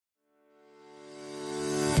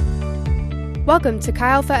Welcome to Chi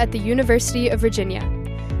Alpha at the University of Virginia.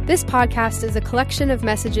 This podcast is a collection of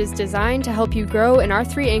messages designed to help you grow in our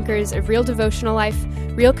three anchors of real devotional life,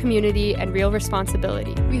 real community, and real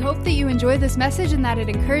responsibility. We hope that you enjoy this message and that it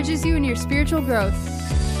encourages you in your spiritual growth.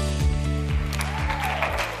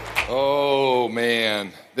 Oh,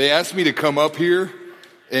 man. They asked me to come up here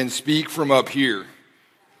and speak from up here.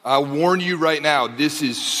 I warn you right now, this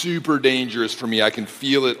is super dangerous for me. I can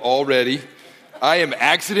feel it already. I am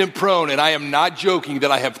accident prone, and I am not joking that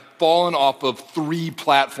I have fallen off of 3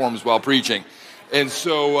 platforms while preaching. And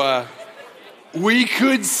so we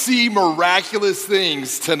could see miraculous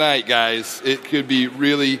things tonight, guys. It could be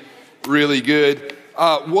really, really good.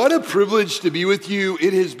 What a privilege to be with you.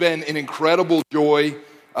 It has been an incredible joy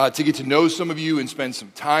to get to know some of you and spend some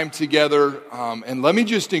time together. And let me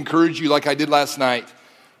just encourage you like I did last night.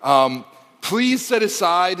 Please set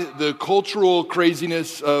aside the cultural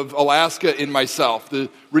craziness of Alaska and myself, the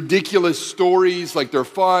ridiculous stories, like they're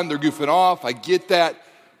fun, they're goofing off, I get that,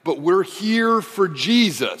 but we're here for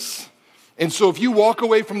Jesus. And so if you walk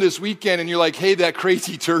away from this weekend and you're like, hey, that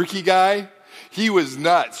crazy turkey guy, he was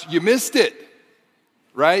nuts, you missed it,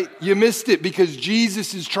 right? You missed it because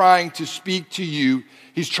Jesus is trying to speak to you.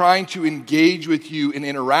 He's trying to engage with you and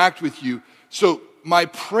interact with you. So my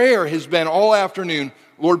prayer has been all afternoon,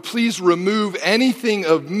 Lord, please remove anything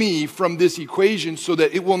of me from this equation so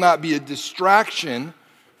that it will not be a distraction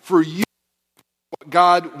for you, what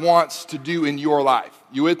God wants to do in your life.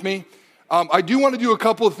 You with me? I do want to do a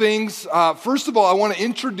couple of things. First of all, I want to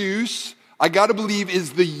introduce, I got to believe,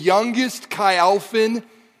 is the youngest Chi Alphan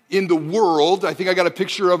in the world. I think I got a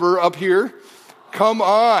picture of her up here. Come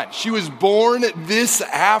on. She was born this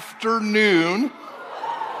afternoon,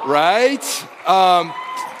 right?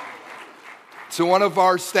 So one of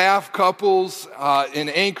our staff couples in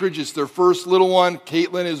Anchorage, it's their first little one.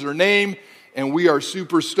 Caitlin is her name, and we are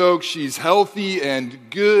super stoked. She's healthy and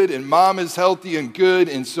good, and mom is healthy and good.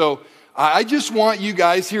 And so I just want you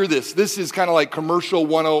guys hear this. This is kind of like commercial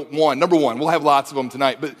 101. Number one, we'll have lots of them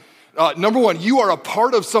tonight. But number one, you are a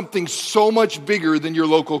part of something so much bigger than your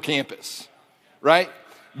local campus, right?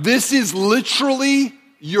 This is literally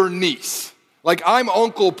your niece. Like, I'm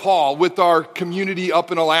Uncle Paul with our community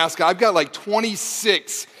up in Alaska. I've got like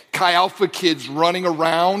 26 Chi Alpha kids running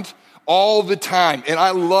around all the time. And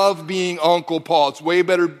I love being Uncle Paul. It's way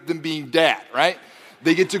better than being dad, right?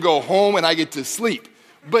 They get to go home and I get to sleep.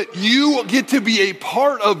 But you get to be a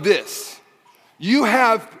part of this. You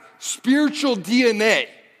have spiritual DNA,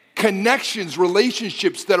 connections,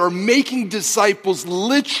 relationships that are making disciples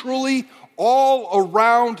literally all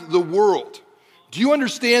around the world. Do you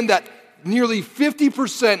understand that nearly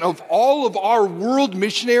 50% of all of our world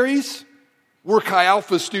missionaries were Chi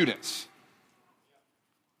Alpha students?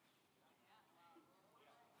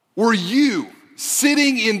 Were you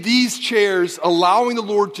sitting in these chairs, allowing the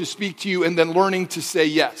Lord to speak to you and then learning to say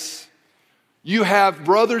yes? You have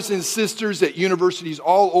brothers and sisters at universities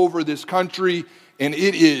all over this country, and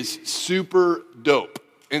it is super dope.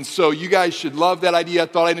 And so you guys should love that idea. I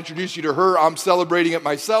thought I'd introduce you to her. I'm celebrating it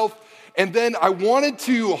myself. And then I wanted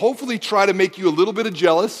to hopefully try to make you a little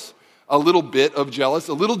jealous of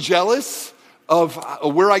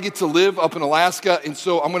where I get to live up in Alaska. And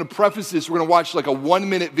so I'm going to preface this. We're going to watch like a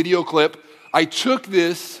 1-minute video clip. I took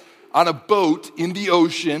this on a boat in the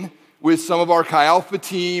ocean with some of our Chi Alpha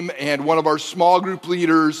team and one of our small group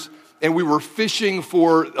leaders. And we were fishing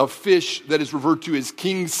for a fish that is referred to as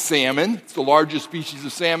king salmon. It's the largest species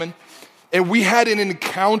of salmon. And we had an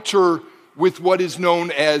encounter with what is known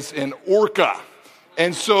as an orca.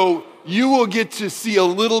 And so you will get to see a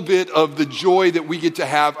little bit of the joy that we get to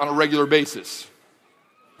have on a regular basis.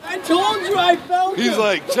 I told you I felt it. He's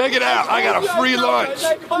like, check it out, I got a free lunch.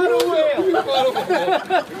 I caught a whale.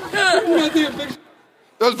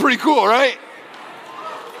 That was pretty cool, right?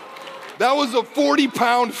 That was a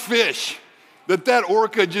 40-pound fish that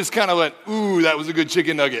orca just kind of went, ooh, that was a good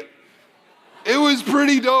chicken nugget. It was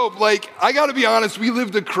pretty dope. Like, I got to be honest, we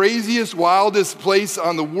live the craziest, wildest place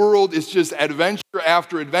on the world. It's just adventure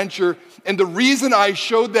after adventure. And the reason I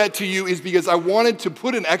showed that to you is because I wanted to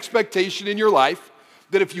put an expectation in your life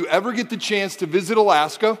that if you ever get the chance to visit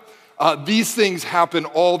Alaska, these things happen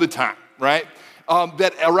all the time, right?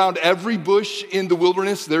 That around every bush in the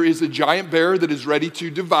wilderness, there is a giant bear that is ready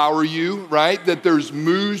to devour you, right? That there's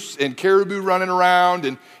moose and caribou running around,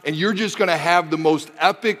 and you're just going to have the most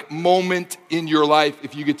epic moment in your life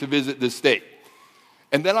if you get to visit this state.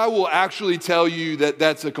 And then I will actually tell you that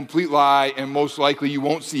that's a complete lie, and most likely you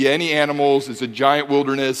won't see any animals. It's a giant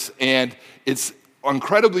wilderness, and it's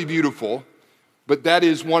incredibly beautiful, but that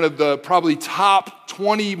is one of the probably top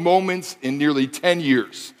 20 moments in nearly 10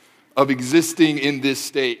 years of existing in this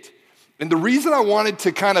state. And the reason I wanted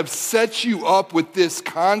to kind of set you up with this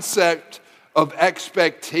concept of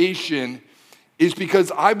expectation is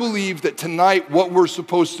because I believe that tonight what we're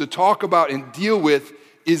supposed to talk about and deal with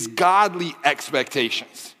is godly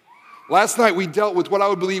expectations. Last night we dealt with what I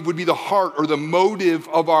would believe would be the heart or the motive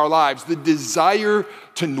of our lives, the desire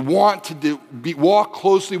to want to walk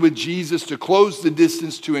closely with Jesus, to close the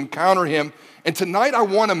distance, to encounter him. And tonight I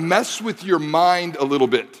want to mess with your mind a little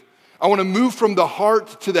bit. I want to move from the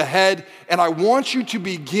heart to the head, and I want you to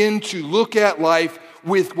begin to look at life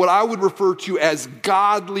with what I would refer to as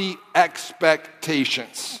godly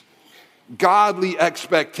expectations. Godly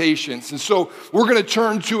expectations. And so we're going to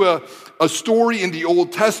turn to a story in the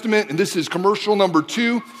Old Testament, and this is commercial number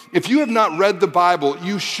 2. If you have not read the Bible,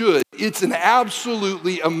 you should. It's an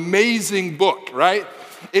absolutely amazing book, right?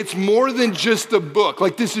 It's more than just a book.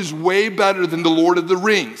 Like, this is way better than The Lord of the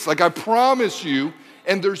Rings. Like, I promise you,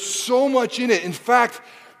 and there's so much in it. In fact,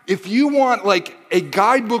 if you want like a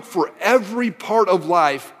guidebook for every part of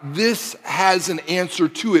life, this has an answer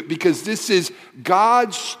to it, because this is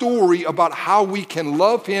God's story about how we can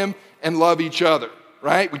love him and love each other,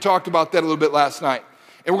 right? We talked about that a little bit last night.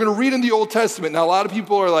 And we're going to read in the Old Testament. Now, a lot of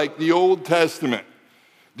people are like, the Old Testament.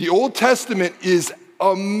 The Old Testament is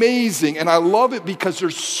amazing, and I love it because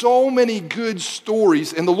there's so many good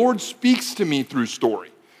stories, and the Lord speaks to me through story.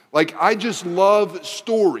 Like, I just love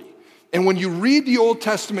story. And when you read the Old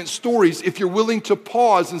Testament stories, if you're willing to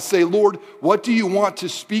pause and say, Lord, what do you want to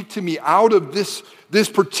speak to me out of this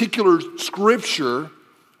particular scripture,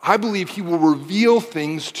 I believe he will reveal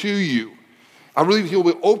things to you. I believe he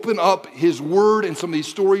will open up his word and some of these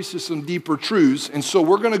stories to some deeper truths. And so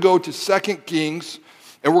we're going to go to 2 Kings,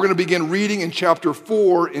 and we're going to begin reading in chapter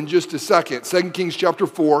 4 in just a second. 2 Kings chapter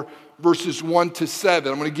 4, verses 1 to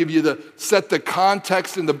 7. I'm going to give you set the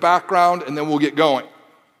context and the background, and then we'll get going.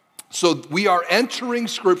 So we are entering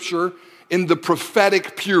scripture in the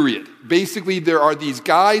prophetic period. Basically, there are these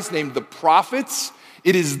guys named the prophets.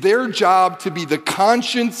 It is their job to be the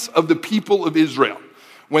conscience of the people of Israel.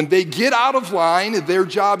 When they get out of line, their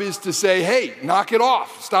job is to say, hey, knock it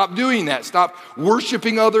off. Stop doing that. Stop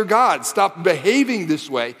worshiping other gods. Stop behaving this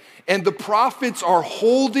way. And the prophets are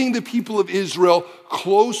holding the people of Israel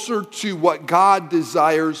closer to what God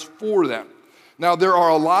desires for them. Now, there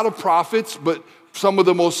are a lot of prophets, but some of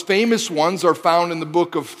the most famous ones are found in the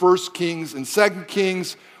book of 1 Kings and 2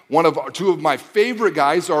 Kings. Two of my favorite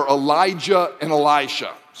guys are Elijah and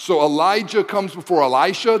Elisha. So Elijah comes before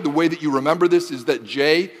Elisha. The way that you remember this is that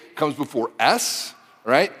J comes before S,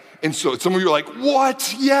 right? And so some of you are like,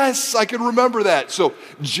 what? Yes, I can remember that. So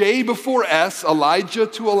J before S, Elijah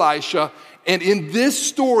to Elisha. And in this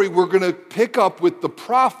story, we're going to pick up with the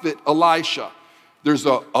prophet Elisha. There's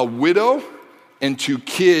a widow and 2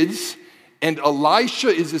 kids. And Elisha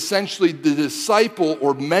is essentially the disciple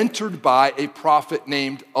or mentored by a prophet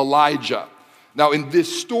named Elijah. Now, in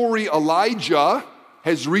this story, Elijah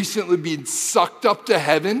has recently been sucked up to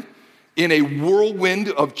heaven in a whirlwind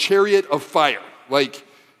of chariot of fire. Like,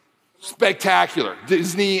 spectacular.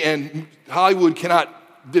 Disney and Hollywood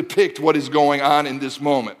cannot depict what is going on in this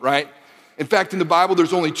moment, right? In fact, in the Bible,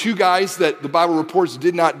 there's only 2 guys that the Bible reports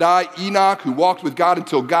did not die. Enoch, who walked with God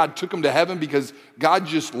until God took him to heaven because God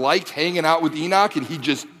just liked hanging out with Enoch and he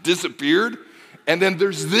just disappeared. And then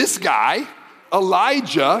there's this guy,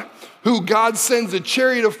 Elijah, who God sends a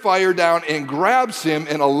chariot of fire down and grabs him.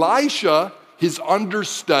 And Elisha, his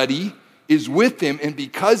understudy, is with him. And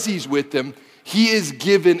because he's with him, he is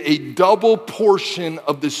given a double portion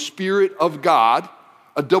of the Spirit of God,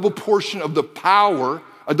 a double portion of the power,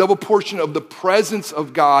 a double portion of the presence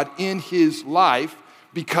of God in his life,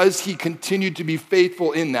 because he continued to be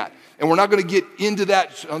faithful in that. And we're not going to get into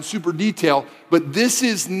that on super detail, but this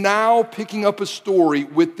is now picking up a story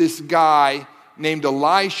with this guy named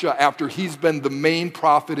Elisha after he's been the main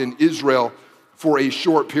prophet in Israel for a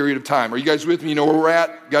short period of time. Are you guys with me? You know where we're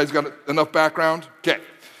at? You guys got enough background? Okay.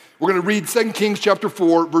 We're going to read 2 Kings chapter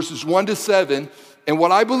 4, verses 1 to 7. And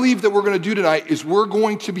what I believe that we're going to do tonight is we're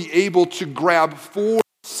going to be able to grab 4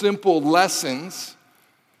 simple lessons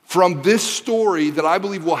from this story that I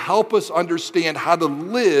believe will help us understand how to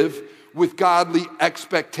live with godly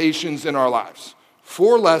expectations in our lives.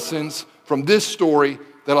 4 lessons from this story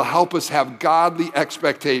that'll help us have godly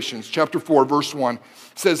expectations. Chapter 4, verse 1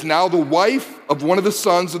 says, "Now the wife of one of the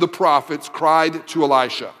sons of the prophets cried to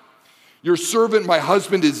Elisha, 'Your servant, my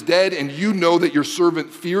husband, is dead, and you know that your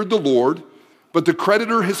servant feared the Lord, but the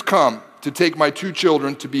creditor has come to take my 2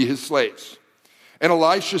 children to be his slaves.' And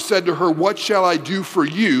Elisha said to her, 'What shall I do for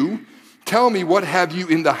you? Tell me, what have you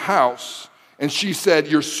in the house?' And she said,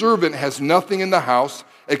 'Your servant has nothing in the house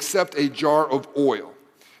except a jar of oil.'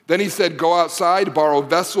 Then he said, go outside, borrow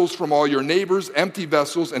vessels from all your neighbors, empty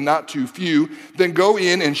vessels and not too few. Then go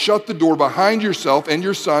in and shut the door behind yourself and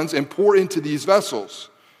your sons and pour into these vessels.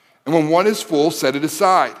 And when one is full, set it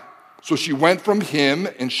aside. So she went from him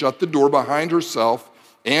and shut the door behind herself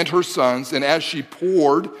and her sons. And as she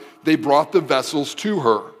poured, they brought the vessels to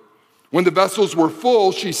her. When the vessels were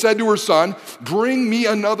full, she said to her son, bring me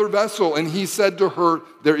another vessel. And he said to her,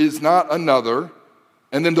 there is not another.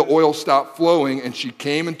 And then the oil stopped flowing, and she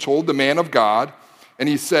came and told the man of God. And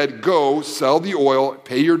he said, go, sell the oil,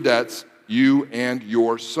 pay your debts. You and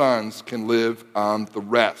your sons can live on the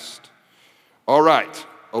rest. All right,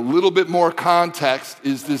 a little bit more context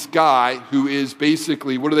is this guy who is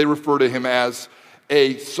basically, what do they refer to him as?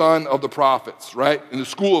 A son of the prophets, right? In the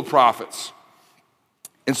school of prophets.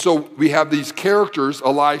 And so we have these characters,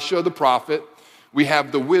 Elisha the prophet, we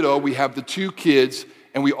have the widow, we have the two kids,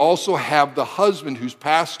 and we also have the husband who's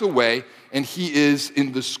passed away, and he is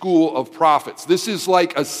in the school of prophets. This is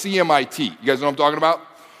like a CMIT. You guys know what I'm talking about?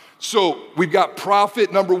 So we've got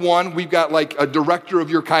prophet number one, we've got like a director of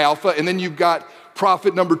your Chi Alpha, and then you've got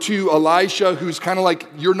prophet number two, Elisha, who's kind of like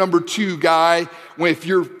your number two guy. When if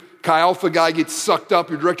your Chi Alpha guy gets sucked up,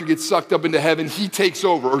 your director gets sucked up into heaven, he takes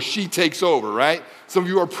over or she takes over, right? Some of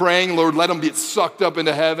you are praying, Lord, let them get sucked up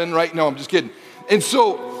into heaven, right? No, I'm just kidding. And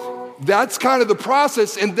so that's kind of the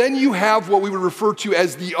process. And then you have what we would refer to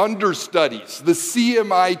as the understudies, the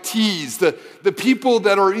CMITs, the people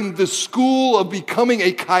that are in the school of becoming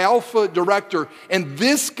a Chi Alpha director. And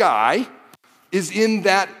this guy is in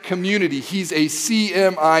that community. He's a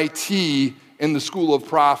CMIT in the school of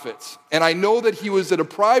prophets. And I know that he was at a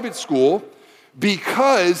private school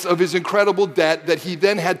because of his incredible debt that he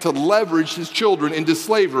then had to leverage his children into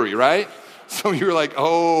slavery, right? Some of you are like,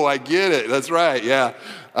 oh, I get it. That's right, yeah.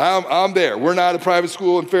 I'm there. We're not a private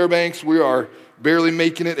school in Fairbanks. We are barely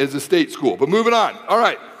making it as a state school. But moving on. All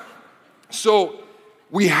right. So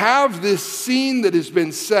we have this scene that has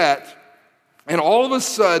been set, and all of a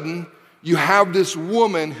sudden, you have this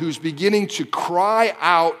woman who's beginning to cry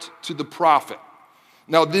out to the prophet.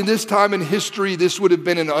 Now, in this time in history, this would have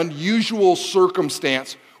been an unusual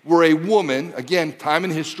circumstance where a woman, again, time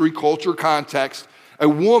in history, culture, context, a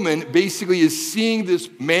woman basically is seeing this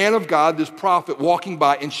man of God, this prophet, walking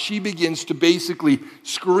by, and she begins to basically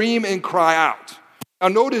scream and cry out. Now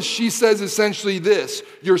notice she says essentially this,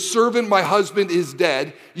 your servant, my husband, is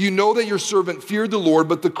dead. You know that your servant feared the Lord,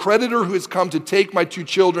 but the creditor who has come to take my two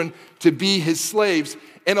children to be his slaves.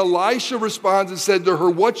 And Elisha responds and said to her,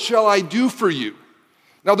 what shall I do for you?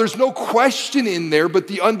 Now there's no question in there, but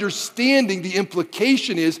the understanding, the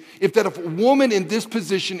implication is, if a woman in this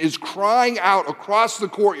position is crying out across the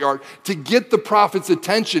courtyard to get the prophet's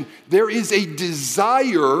attention, there is a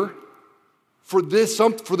desire for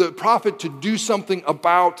the prophet to do something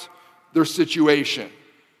about their situation.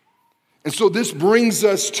 And so this brings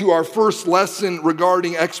us to our first lesson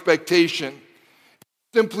regarding expectation.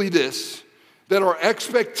 Simply this, that our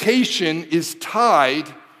expectation is tied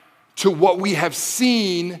to what we have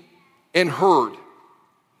seen and heard.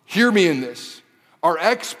 Hear me in this. Our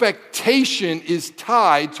expectation is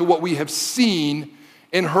tied to what we have seen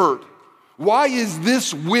and heard. Why is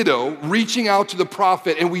this widow reaching out to the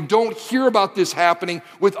prophet, and we don't hear about this happening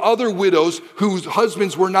with other widows whose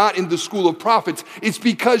husbands were not in the school of prophets? It's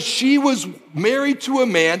because she was married to a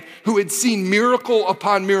man who had seen miracle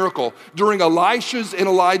upon miracle during Elisha's and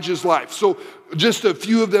Elijah's life. So just a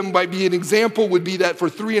few of them might be an example would be that for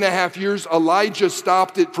 3.5 years, Elijah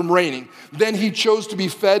stopped it from raining. Then he chose to be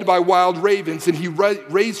fed by wild ravens, and he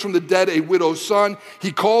raised from the dead a widow's son.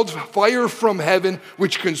 He called fire from heaven,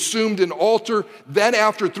 which consumed an altar. Then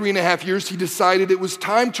after 3.5 years, he decided it was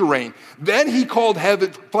time to rain. Then he called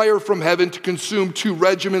fire from heaven to consume 2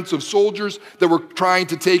 regiments of soldiers that were trying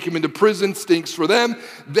to take him into prison. Stinks for them.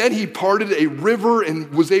 Then he parted a river and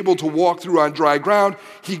was able to walk through on dry ground.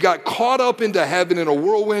 He got caught up into heaven in a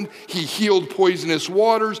whirlwind. He healed poisonous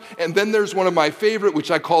waters. And then there's one of my favorite, which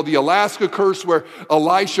I call the Alaska curse, where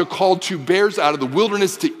Elisha called 2 bears out of the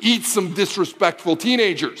wilderness to eat some disrespectful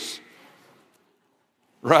teenagers.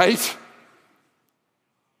 Right?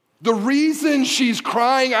 The reason she's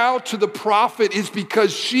crying out to the prophet is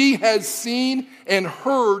because she has seen and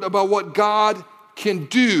heard about what God can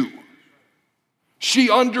do.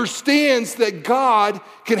 She understands that God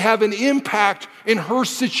can have an impact in her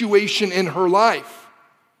situation in her life.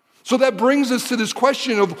 So that brings us to this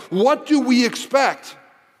question of what do we expect?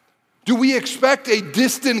 Do we expect a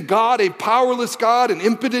distant God, a powerless God, an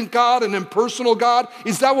impotent God, an impersonal God?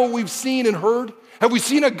 Is that what we've seen and heard? Have we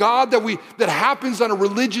seen a God that happens on a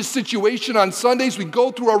religious situation on Sundays? We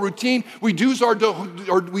go through our routine, we do our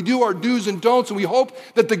do's and don'ts, and we hope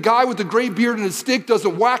that the guy with the gray beard and his stick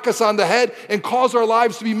doesn't whack us on the head and cause our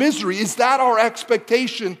lives to be misery. Is that our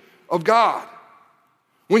expectation of God?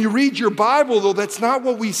 When you read your Bible, though, that's not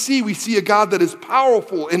what we see. We see a God that is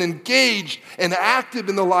powerful and engaged and active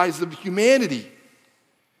in the lives of humanity.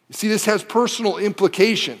 You see, this has personal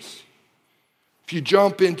implications. If you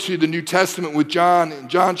jump into the New Testament with John, in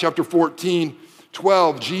John chapter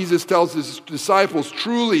 14:12, Jesus tells his disciples,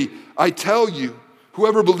 "Truly, I tell you,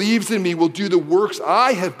 whoever believes in me will do the works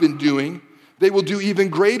I have been doing. They will do even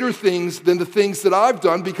greater things than the things that I've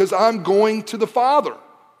done because I'm going to the Father."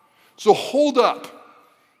 So hold up.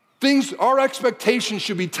 Our expectations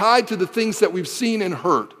should be tied to the things that we've seen and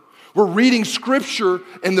heard. We're reading scripture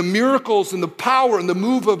and the miracles and the power and the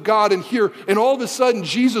move of God in here. And all of a sudden,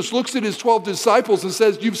 Jesus looks at his 12 disciples and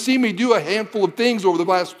says, "You've seen me do a handful of things over the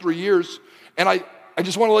last 3 years. And I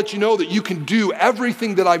just want to let you know that you can do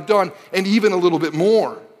everything that I've done and even a little bit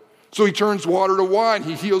more." So he turns water to wine.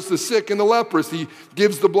 He heals the sick and the leprous. He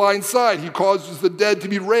gives the blind sight. He causes the dead to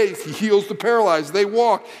be raised. He heals the paralyzed. They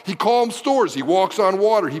walk. He calms storms. He walks on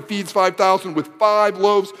water. He feeds 5,000 with 5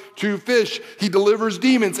 loaves, 2 fish. He delivers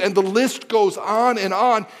demons. And the list goes on.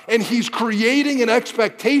 And he's creating an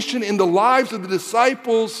expectation in the lives of the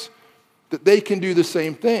disciples that they can do the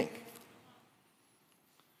same thing.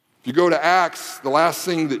 If you go to Acts, the last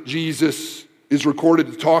thing that Jesus is recorded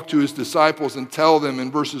to talk to his disciples and tell them in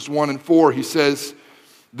verses 1 and 4, he says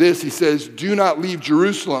this, he says, "Do not leave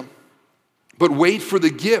Jerusalem, but wait for the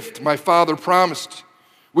gift my Father promised,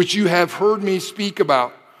 which you have heard me speak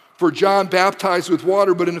about. For John baptized with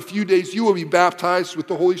water, but in a few days you will be baptized with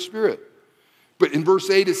the Holy Spirit." But in verse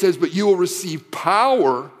 8 it says, "But you will receive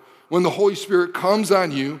power when the Holy Spirit comes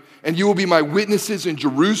on you, and you will be my witnesses in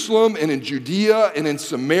Jerusalem and in Judea and in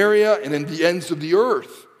Samaria and in the ends of the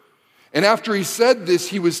earth." And after he said this,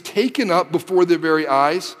 he was taken up before their very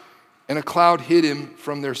eyes, and a cloud hid him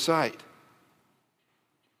from their sight.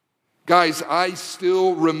 Guys, I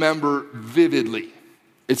still remember vividly,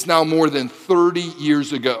 it's now more than 30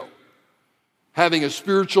 years ago, having a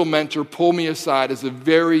spiritual mentor pull me aside as a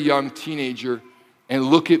very young teenager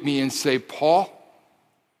and look at me and say, "Paul,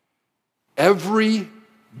 every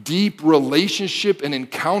deep relationship and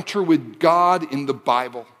encounter with God in the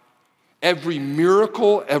Bible, every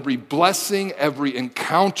miracle, every blessing, every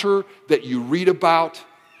encounter that you read about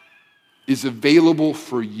is available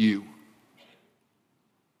for you.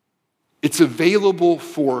 It's available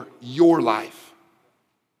for your life."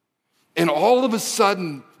 And all of a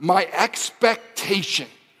sudden, my expectation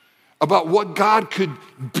about what God could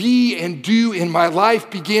be and do in my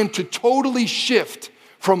life began to totally shift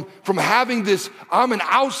from having this, I'm an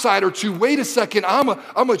outsider, to wait a second, I'm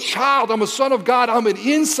a child, I'm a son of God, I'm an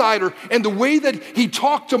insider. And the way that he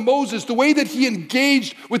talked to Moses, the way that he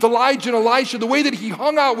engaged with Elijah and Elisha, the way that he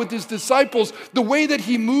hung out with his disciples, the way that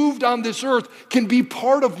he moved on this earth can be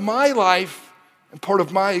part of my life and part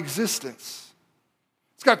of my existence.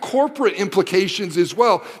 It's got corporate implications as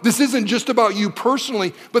well. This isn't just about you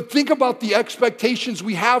personally, but think about the expectations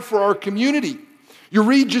we have for our community. You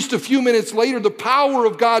read just a few minutes later, the power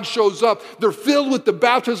of God shows up. They're filled with the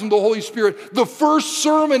baptism of the Holy Spirit. The first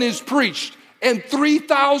sermon is preached, and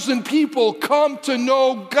 3,000 people come to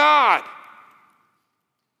know God.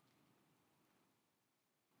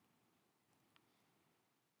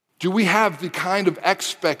 Do we have the kind of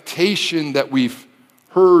expectation that we've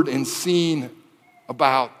heard and seen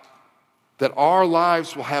about, that our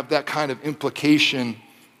lives will have that kind of implication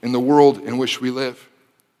in the world in which we live?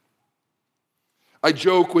 I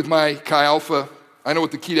joke with my Chi Alpha. I know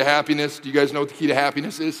what the key to happiness. Do you guys know what the key to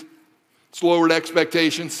happiness is? It's lowered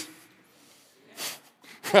expectations.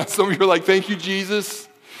 Some of you are like, "Thank you, Jesus."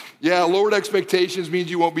 Yeah, lowered expectations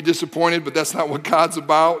means you won't be disappointed, but that's not what God's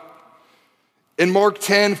about. In Mark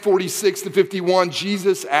 10:46-51,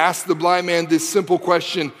 Jesus asked the blind man this simple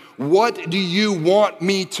question: "What do you want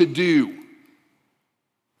me to do?"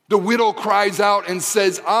 The widow cries out and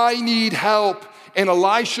says, "I need help." And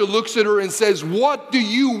Elisha looks at her and says, "What do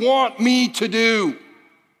you want me to do?"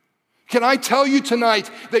 Can I tell you tonight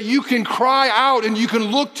that you can cry out and you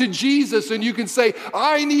can look to Jesus and you can say,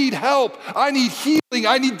 "I need help, I need healing,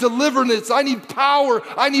 I need deliverance, I need power,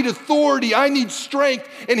 I need authority, I need strength."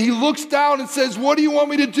 And he looks down and says, "What do you want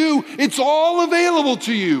me to do?" It's all available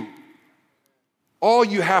to you. All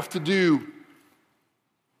you have to do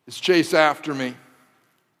is chase after me.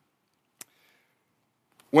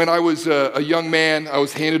 When I was a young man, I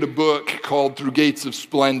was handed a book called Through Gates of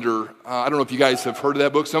Splendor. I don't know if you guys have heard of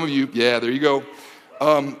that book. Some of you, yeah, there you go.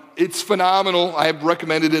 It's phenomenal. I have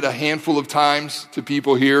recommended it a handful of times to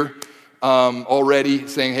people here already,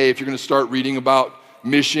 saying, hey, if you're going to start reading about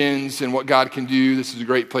missions and what God can do, this is a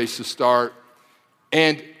great place to start.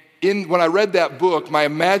 And when I read that book, my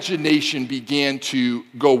imagination began to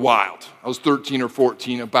go wild. I was 13 or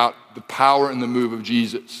 14, about the power and the move of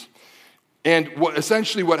Jesus. And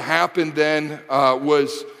essentially what happened then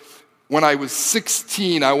was when I was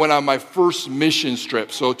 16, I went on my first mission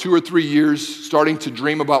trip. So 2 or 3 years starting to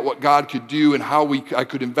dream about what God could do and how I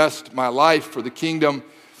could invest my life for the kingdom.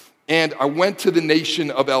 And I went to the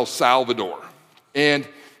nation of El Salvador. And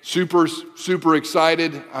super, super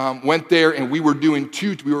excited. Went there and we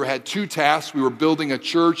had two tasks. We were building a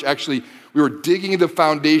church. Actually, we were digging the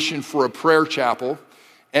foundation for a prayer chapel.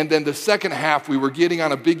 And then the second half, we were getting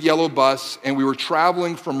on a big yellow bus and we were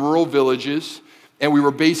traveling from rural villages. And we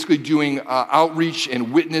were basically doing outreach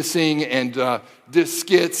and witnessing and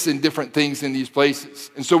skits and different things in these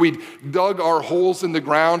places. And so we dug our holes in the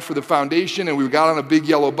ground for the foundation, and we got on a big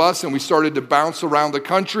yellow bus, and we started to bounce around the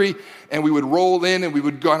country, and we would roll in, and we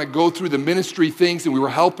would kind of go through the ministry things, and we were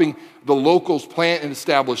helping the locals plant and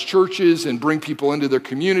establish churches and bring people into their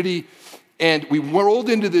community. And we rolled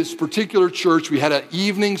into this particular church. We had an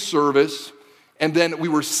evening service. And then we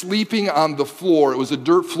were sleeping on the floor. It was a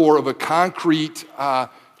dirt floor of a concrete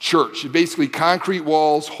church. Basically concrete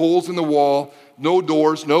walls, holes in the wall, no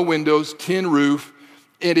doors, no windows, tin roof.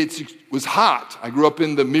 And it was hot. I grew up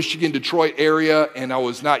in the Michigan, Detroit area, and I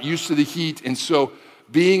was not used to the heat. And so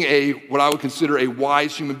being what I would consider a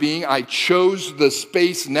wise human being, I chose the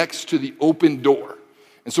space next to the open door.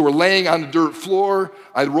 And so we're laying on the dirt floor.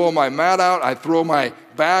 I'd roll my mat out. I'd throw my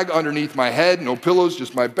bag underneath my head. No pillows,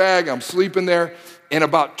 just my bag. I'm sleeping there. And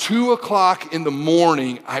about 2 o'clock in the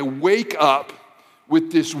morning, I wake up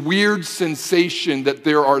with this weird sensation that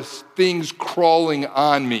there are things crawling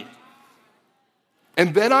on me.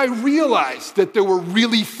 And then I realized that there were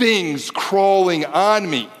really things crawling on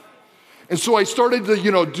me. And so I started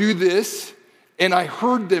to, do this, and I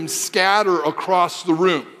heard them scatter across the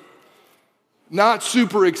room. Not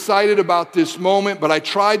super excited about this moment, but I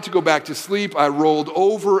tried to go back to sleep. I rolled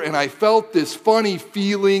over and I felt this funny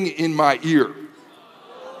feeling in my ear.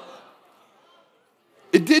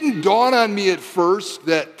 It didn't dawn on me at first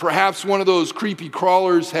that perhaps one of those creepy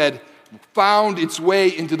crawlers had found its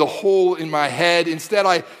way into the hole in my head. Instead,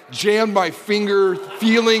 I jammed my finger,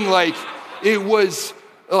 feeling like it was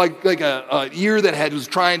like an ear that was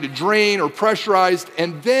trying to drain or pressurized.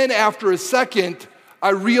 And then after a second, I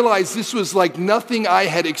realized this was like nothing I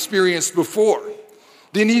had experienced before.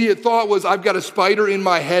 The immediate thought was, I've got a spider in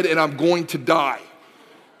my head and I'm going to die.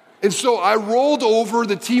 And so I rolled over,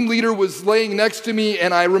 the team leader was laying next to me,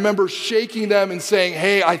 and I remember shaking them and saying,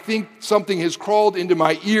 hey, I think something has crawled into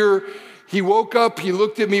my ear. He woke up, he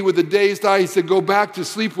looked at me with a dazed eye, he said, go back to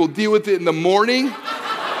sleep, we'll deal with it in the morning.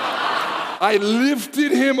 I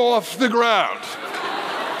lifted him off the ground,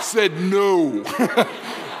 said, no.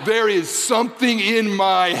 There is something in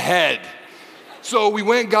my head. So we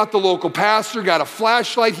went and got the local pastor, got a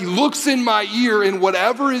flashlight. He looks in my ear, and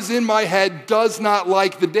whatever is in my head does not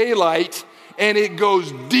like the daylight, and it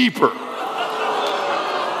goes deeper.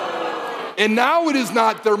 And now it is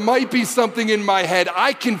not, there might be something in my head.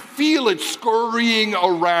 I can feel it scurrying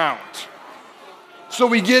around. So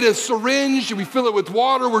we get a syringe, we fill it with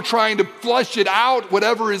water. We're trying to flush it out.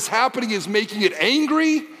 Whatever is happening is making it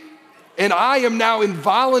angry. And I am now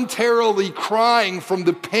involuntarily crying from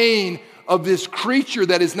the pain of this creature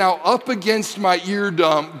that is now up against my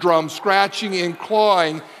eardrum, scratching and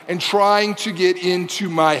clawing and trying to get into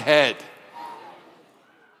my head.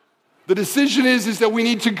 The decision is that we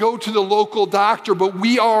need to go to the local doctor, but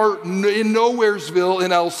we are in Nowheresville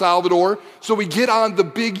in El Salvador. So we get on the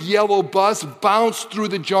big yellow bus, bounce through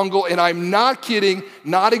the jungle, and I'm not kidding,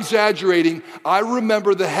 not exaggerating. I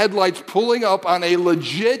remember the headlights pulling up on a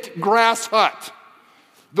legit grass hut.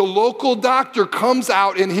 The local doctor comes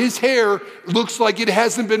out and his hair looks like it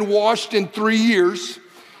hasn't been washed in 3 years.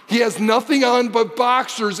 He has nothing on but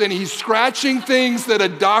boxers, and he's scratching things that a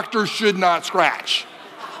doctor should not scratch.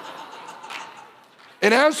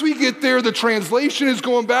 And as we get there, the translation is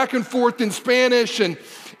going back and forth in Spanish, and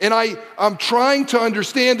I'm trying to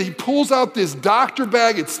understand. He pulls out this doctor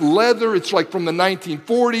bag. It's leather. It's like from the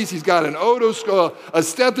 1940s. He's got an otoscope, a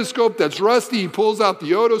stethoscope that's rusty. He pulls out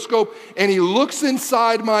the otoscope, and he looks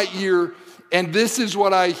inside my ear, and this is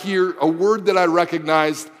what I hear, a word that I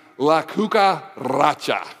recognized, la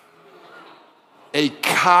cucaracha. A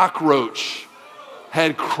cockroach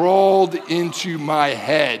had crawled into my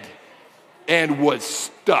head and was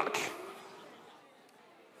stuck.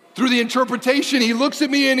 Through the interpretation, he looks at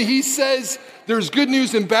me and he says, there's good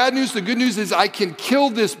news and bad news. The good news is I can kill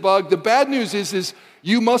this bug. The bad news is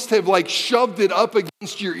you must have shoved it up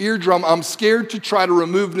against your eardrum. I'm scared to try to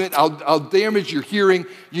remove it. I'll damage your hearing.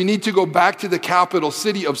 You need to go back to the capital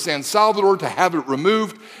city of San Salvador to have it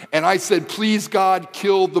removed. And I said, please God,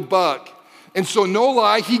 kill the bug. And so no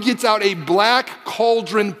lie, he gets out a black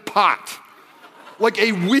cauldron pot, like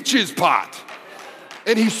a witch's pot.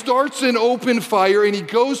 And he starts an open fire, and he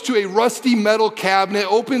goes to a rusty metal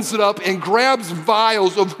cabinet, opens it up, and grabs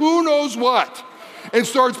vials of who knows what, and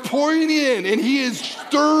starts pouring in, and he is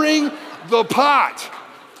stirring the pot.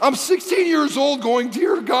 I'm 16 years old going,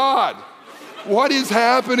 dear God, what is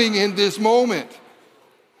happening in this moment?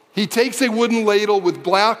 He takes a wooden ladle with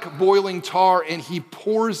black boiling tar, and he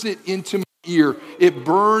pours it into my ear. It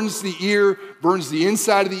burns the ear, burns the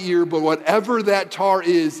inside of the ear, but whatever that tar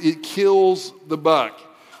is, it kills the bug.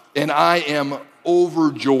 And I am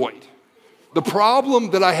overjoyed. The problem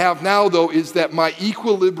that I have now, though, is that my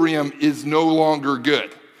equilibrium is no longer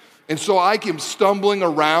good. And so I am stumbling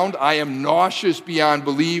around. I am nauseous beyond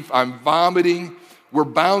belief. I'm vomiting. We're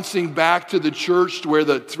bouncing back to the church to where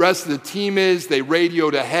the rest of the team is. They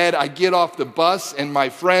radioed ahead. I get off the bus, and my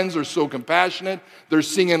friends are so compassionate. They're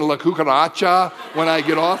singing La Cucaracha when I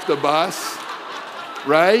get off the bus,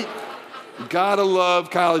 right? Gotta love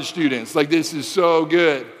college students. This is so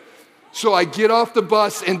good. So I get off the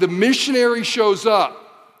bus, and the missionary shows up.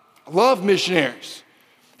 I love missionaries.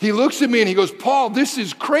 He looks at me, and he goes, Paul, this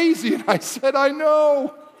is crazy. And I said, I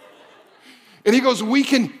know. And he goes, we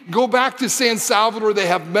can go back to San Salvador. They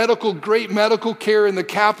have great medical care in the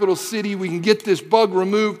capital city. We can get this bug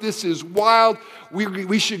removed. This is wild.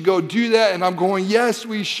 We should go do that. And I'm going, yes,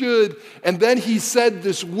 we should. And then he said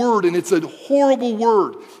this word, and it's a horrible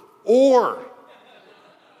word, or.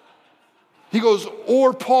 He goes,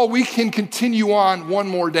 or Paul, we can continue on one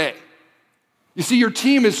more day. You see, your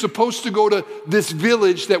team is supposed to go to this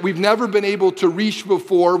village that we've never been able to reach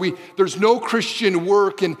before. There's no Christian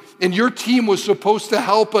work, and your team was supposed to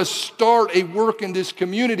help us start a work in this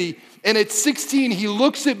community. And at 16, he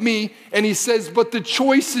looks at me and he says, but the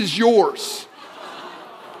choice is yours.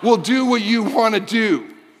 We'll do what you want to do.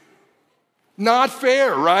 Not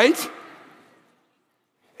fair, right?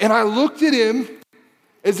 And I looked at him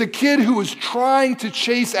as a kid who was trying to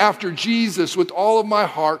chase after Jesus with all of my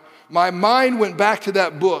heart. My mind went back to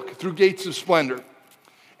that book, Through Gates of Splendor.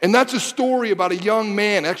 And that's a story about a young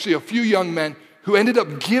man, actually a few young men, who ended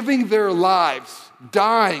up giving their lives,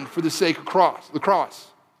 dying for the sake of the cross.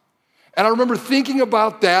 And I remember thinking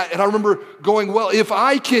about that, and I remember going, well, if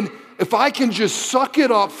I can just suck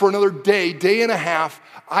it up for another day and a half,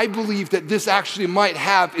 I believe that this actually might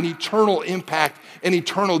have an eternal impact, an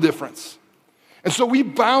eternal difference. And so we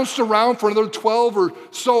bounced around for another 12 or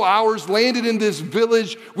so hours, landed in this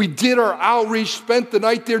village. We did our outreach, spent the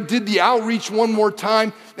night there, did the outreach one more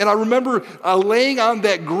time. And I remember laying on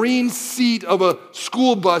that green seat of a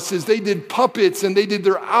school bus as they did puppets and they did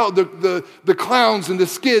the clowns and the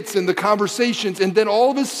skits and the conversations. And then all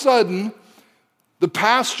of a sudden, the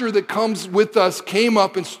pastor that comes with us came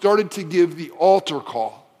up and started to give the altar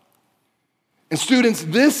call. And students,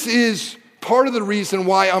 this is part of the reason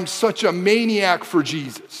why I'm such a maniac for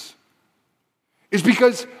Jesus is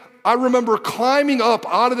because I remember climbing up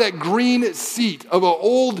out of that green seat of an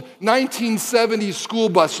old 1970s school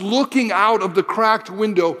bus, looking out of the cracked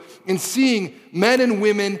window and seeing men and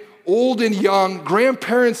women, old and young,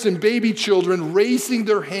 grandparents and baby children raising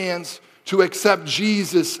their hands to accept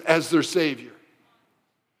Jesus as their Savior.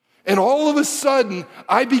 And all of a sudden,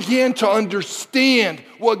 I began to understand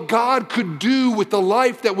what God could do with the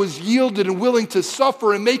life that was yielded and willing to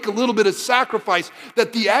suffer and make a little bit of sacrifice.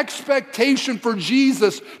 That the expectation for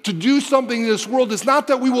Jesus to do something in this world is not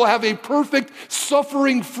that we will have a perfect,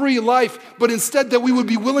 suffering-free life, but instead that we would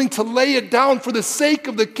be willing to lay it down for the sake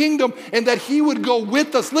of the kingdom and that He would go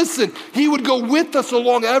with us. Listen, He would go with us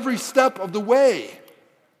along every step of the way.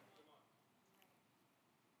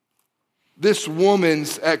 This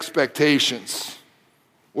woman's expectations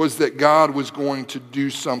was that God was going to do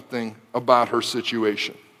something about her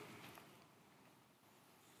situation.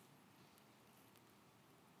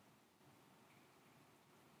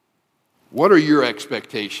 What are your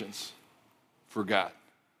expectations for God?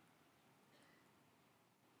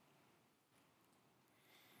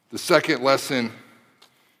 The second lesson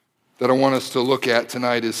that I want us to look at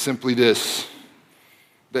tonight is simply this,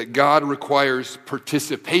 that God requires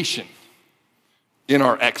participation in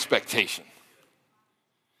our expectation.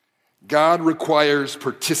 God requires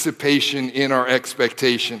participation in our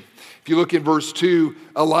expectation. If you look at verse 2,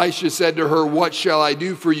 Elisha said to her, "What shall I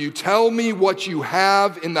do for you? Tell me what you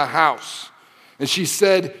have in the house." And she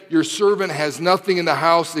said, your servant has nothing in the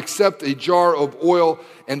house except a jar of oil.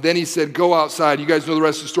 And then he said, go outside. You guys know the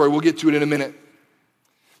rest of the story. We'll get to it in a minute.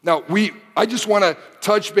 Now, I just want to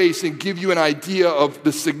touch base and give you an idea of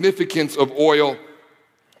the significance of oil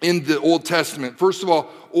in the Old Testament. First of all,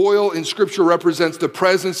 oil in Scripture represents the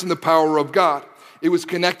presence and the power of God. It was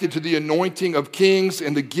connected to the anointing of kings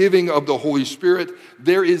and the giving of the Holy Spirit.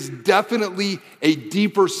 There is definitely a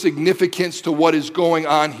deeper significance to what is going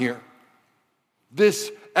on here.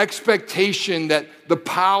 This expectation that the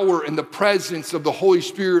power and the presence of the Holy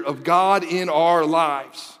Spirit of God in our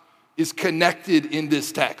lives is connected in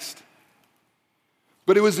this text.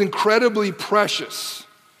 But it was incredibly precious.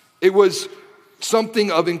 It was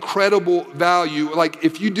something of incredible value. Like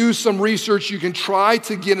if you do some research, you can try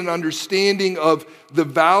to get an understanding of the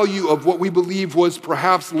value of what we believe was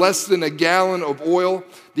perhaps less than a gallon of oil.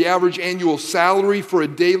 The average annual salary for a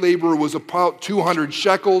day laborer was about 200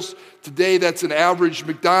 shekels. Today, that's an average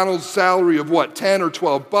McDonald's salary of what, 10 or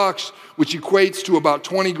 12 bucks, which equates to about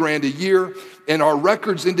 20 grand a year. And our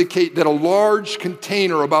records indicate that a large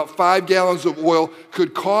container, about 5 gallons of oil,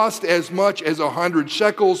 could cost as much as 100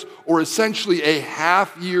 shekels, or essentially a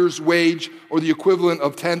half year's wage, or the equivalent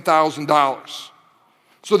of $10,000.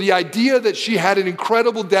 So the idea that she had an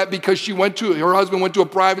incredible debt because her husband went to a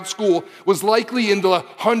private school was likely in the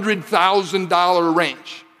 $100,000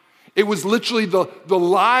 range. It was literally the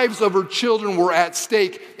lives of her children were at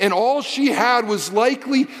stake, and all she had was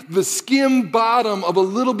likely the skim bottom of a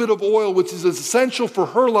little bit of oil, which is essential for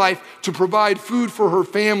her life to provide food for her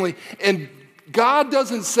family. And God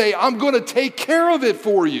doesn't say, I'm going to take care of it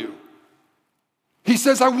for you. He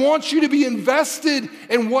says, I want you to be invested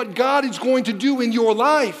in what God is going to do in your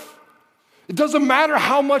life. It doesn't matter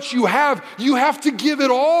how much you have to give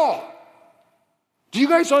it all. Do you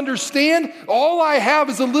guys understand? All I have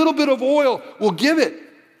is a little bit of oil. Well, give it.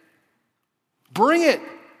 Bring it.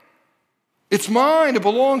 It's mine. It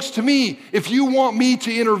belongs to me. If you want me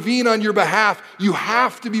to intervene on your behalf, you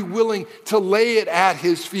have to be willing to lay it at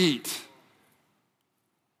his feet.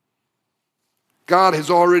 God has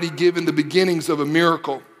already given the beginnings of a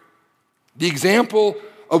miracle. The example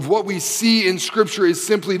of what we see in Scripture is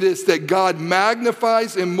simply this, that God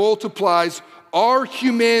magnifies and multiplies our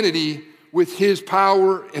humanity with his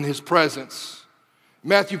power and his presence.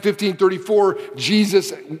 Matthew 15:34,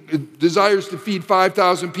 Jesus desires to feed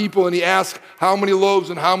 5,000 people, and he asks, how many loaves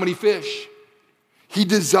and how many fish? He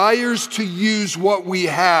desires to use what we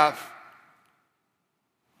have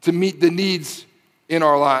to meet the needs in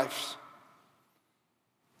our lives.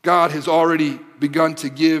 God has already begun to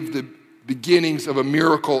give the beginnings of a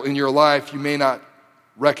miracle in your life. You may not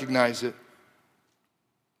recognize it.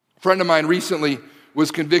 A friend of mine recently was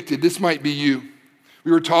convicted. This might be you.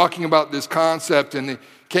 We were talking about this concept, and they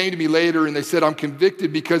came to me later and they said, I'm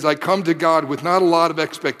convicted because I come to God with not a lot of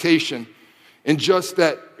expectation, and just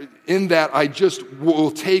that in that I just will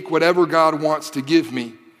take whatever God wants to give me.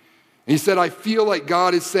 And he said, I feel like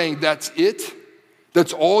God is saying, that's it?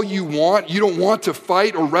 That's all you want? You don't want to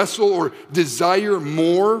fight or wrestle or desire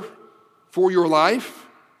more for your life?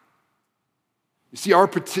 You see, our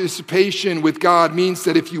participation with God means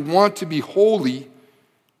that if you want to be holy,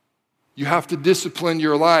 you have to discipline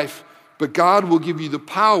your life, but God will give you the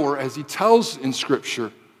power, as he tells in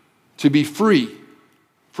Scripture, to be free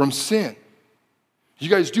from sin. You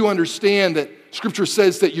guys do understand that Scripture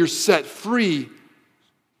says that you're set free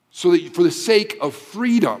so that for the sake of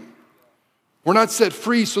freedom. We're not set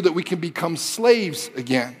free so that we can become slaves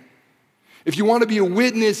again. If you want to be a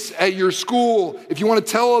witness at your school, if you want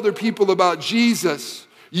to tell other people about Jesus,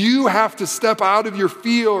 you have to step out of your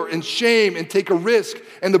fear and shame and take a risk.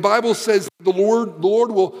 And the Bible says the Lord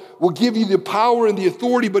will give you the power and the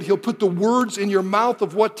authority, but he'll put the words in your mouth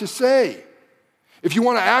of what to say. If you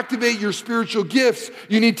want to activate your spiritual gifts,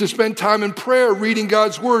 you need to spend time in prayer, reading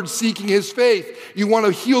God's word, seeking his faith. You want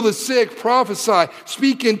to heal the sick, prophesy,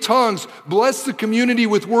 speak in tongues, bless the community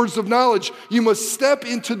with words of knowledge. You must step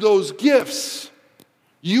into those gifts.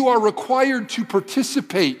 You are required to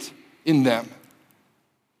participate in them.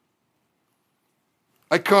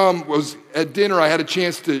 Was at dinner, I had a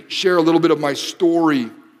chance to share a little bit of my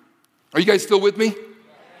story. Are you guys still with me?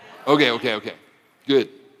 Okay. Good.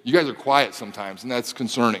 You guys are quiet sometimes, and that's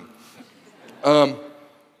concerning. I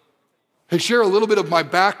share a little bit of my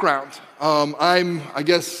background. I'm,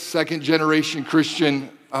 second generation Christian.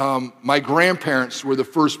 My grandparents were the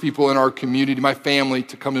first people in our community, my family,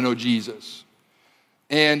 to come to know Jesus.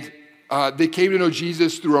 And they came to know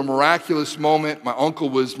Jesus through a miraculous moment. My uncle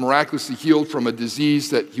was miraculously healed from a disease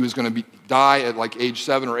that he was going to die at like age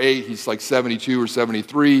 7 or 8. He's like 72 or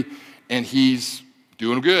 73, and he's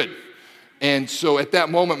doing good. And so at that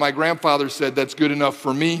moment, my grandfather said, that's good enough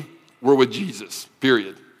for me. We're with Jesus,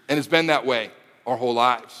 period. And it's been that way our whole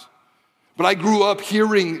lives. But I grew up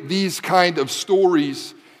hearing these kind of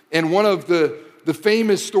stories, and one of the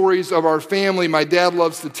famous stories of our family my dad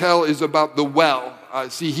loves to tell is about the well.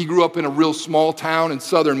 He grew up in a real small town in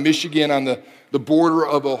southern Michigan on the border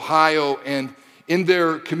of Ohio, and in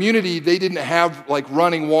their community, they didn't have like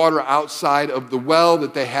running water outside of the well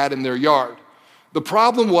that they had in their yard. The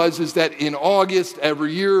problem is that in August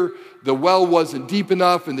every year, the well wasn't deep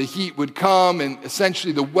enough and the heat would come, and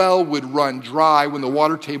essentially the well would run dry when the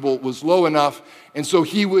water table was low enough. And so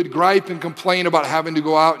he would gripe and complain about having to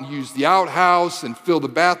go out and use the outhouse and fill the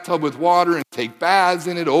bathtub with water and take baths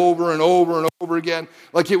in it over and over and over again.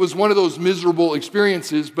 Like it was one of those miserable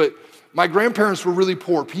experiences, but my grandparents were really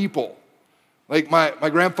poor people. Like my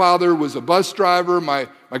grandfather was a bus driver. My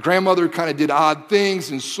grandmother kind of did odd things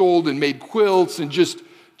and sold and made quilts and just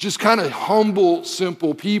kind of humble,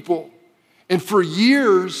 simple people. And for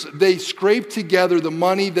years, they scraped together the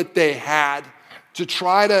money that they had to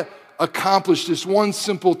try to accomplish this one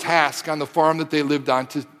simple task on the farm that they lived on,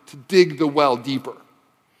 to dig the well deeper.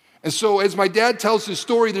 And so as my dad tells his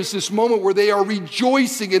story, there's this moment where they are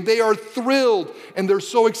rejoicing and they are thrilled and they're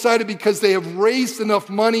so excited because they have raised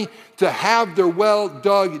enough money to have their well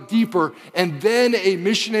dug deeper. And then a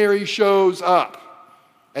missionary shows up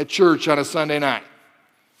at church on a Sunday night.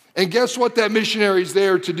 And guess what that missionary is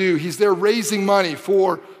there to do? He's there raising money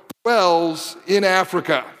for wells in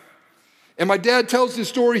Africa. And my dad tells this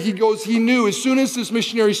story, he knew as soon as this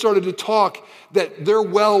missionary started to talk that their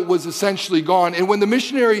well was essentially gone. And when the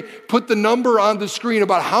missionary put the number on the screen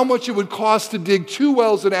about how much it would cost to dig 2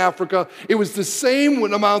 wells in Africa, it was the same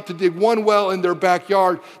amount to dig 1 well in their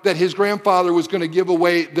backyard that his grandfather was going to give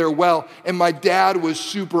away their well. And my dad was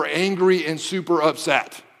super angry and super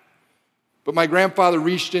upset. But my grandfather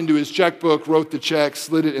reached into his checkbook, wrote the check,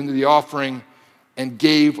 slid it into the offering, and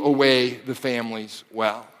gave away the family's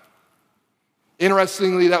well.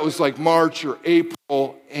 Interestingly, that was like March or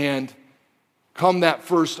April, and come that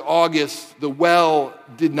first August, the well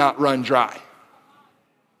did not run dry.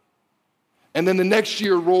 And then the next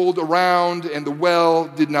year rolled around, and the well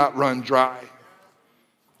did not run dry.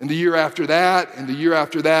 And the year after that, and the year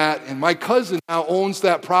after that, and my cousin now owns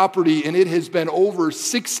that property, and it has been over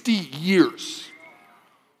 60 years.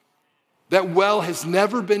 That well has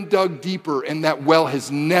never been dug deeper, and that well has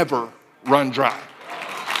never run dry.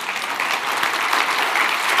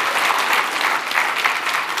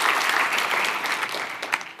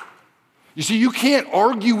 You see, you can't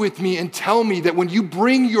argue with me and tell me that when you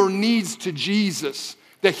bring your needs to Jesus,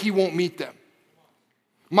 that he won't meet them.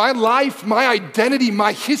 My life, my identity,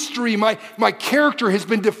 my history, my character has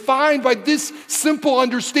been defined by this simple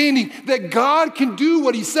understanding that God can do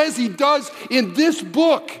what he says he does in this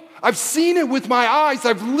book. I've seen it with my eyes.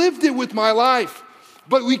 I've lived it with my life.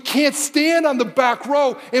 But we can't stand on the back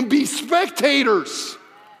row and be spectators.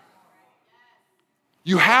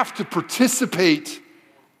 You have to participate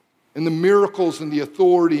in the miracles and the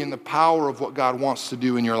authority and the power of what God wants to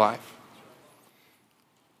do in your life.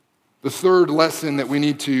 The third lesson that we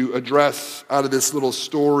need to address out of this little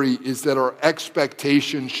story is that our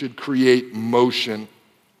expectation should create motion.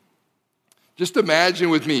 Just imagine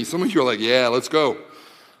with me, some of you are like, yeah, let's go.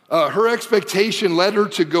 Her expectation led her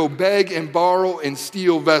to go beg and borrow and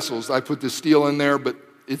steal vessels. I put the steal in there, but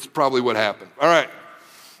it's probably what happened. All right.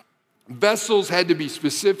 Vessels had to be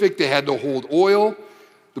specific. They had to hold oil.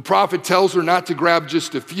 The prophet tells her not to grab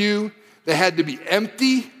just a few. They had to be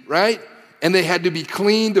empty, right? And they had to be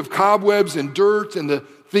cleaned of cobwebs and dirt and the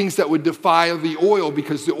things that would defile the oil,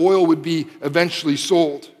 because the oil would be eventually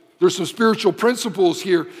sold. There's some spiritual principles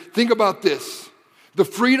here. Think about this. The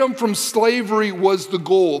freedom from slavery was the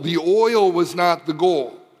goal. The oil was not the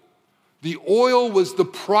goal. The oil was the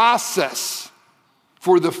process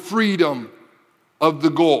for the freedom of the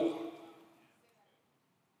goal.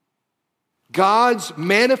 God's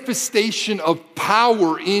manifestation of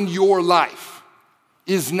power in your life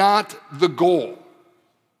is not the goal.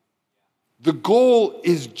 The goal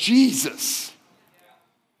is Jesus.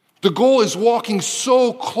 The goal is walking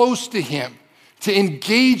so close to him, to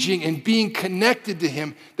engaging and being connected to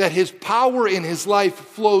him, that his power in his life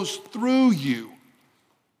flows through you.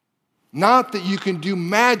 Not that you can do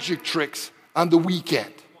magic tricks on the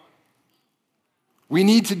weekend. We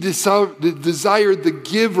need to desire the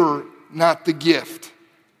giver, not the gift.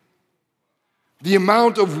 The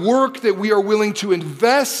amount of work that we are willing to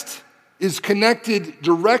invest is connected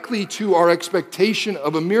directly to our expectation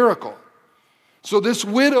of a miracle. So this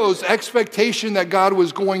widow's expectation that God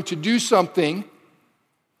was going to do something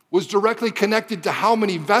was directly connected to how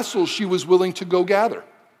many vessels she was willing to go gather.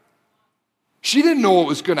 She didn't know what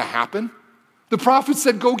was going to happen. The prophet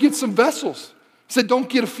said, go get some vessels. He said, don't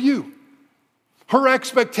get a few. Her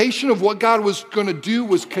expectation of what God was going to do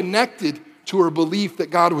was connected to her belief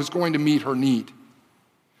that God was going to meet her need.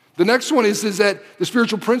 The next one is that the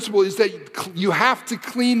spiritual principle is that you have to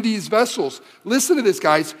clean these vessels. Listen to this,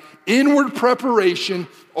 guys. Inward preparation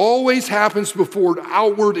always happens before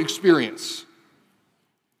outward experience.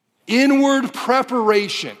 Inward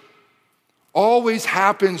preparation always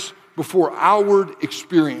happens before outward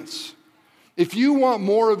experience. If you want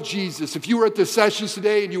more of Jesus, if you were at the sessions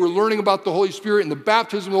today and you were learning about the Holy Spirit and the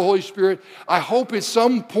baptism of the Holy Spirit, I hope at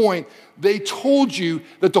some point they told you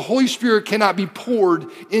that the Holy Spirit cannot be poured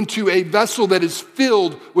into a vessel that is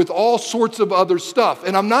filled with all sorts of other stuff.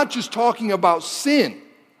 And I'm not just talking about sin.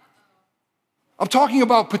 I'm talking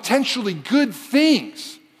about potentially good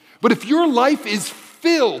things. But if your life is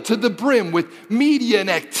filled to the brim with media and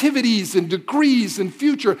activities and degrees and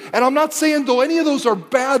future, and I'm not saying though any of those are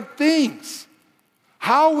bad things,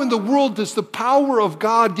 how in the world does the power of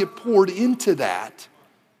God get poured into that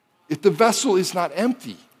if the vessel is not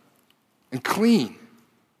empty and clean?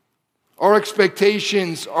 Our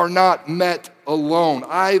expectations are not met alone.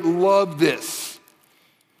 I love this.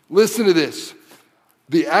 Listen to this.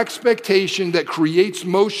 The expectation that creates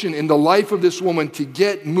motion in the life of this woman to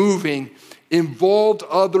get moving involved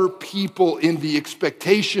other people in the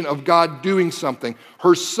expectation of God doing something.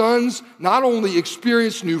 Her sons not only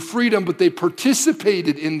experienced new freedom, but they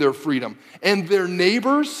participated in their freedom. And their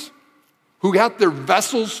neighbors who got their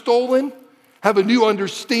vessels stolen have a new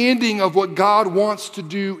understanding of what God wants to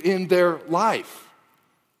do in their life.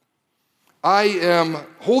 I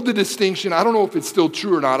hold the distinction, I don't know if it's still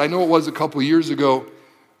true or not, I know it was a couple years ago,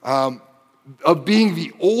 of being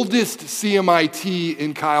the oldest CMIT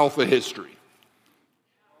in Chi Alpha history.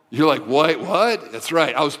 You're like, what? That's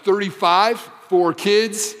right. I was 35, 4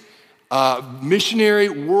 kids, missionary,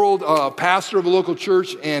 world pastor of a local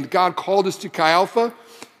church, and God called us to Chi Alpha,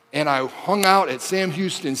 and I hung out at Sam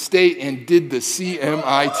Houston State and did the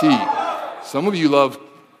CMIT. Some of you love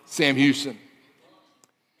Sam Houston.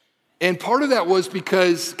 And part of that was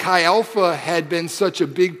because Chi Alpha had been such a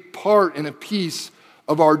big part and a piece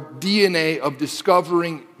of our DNA of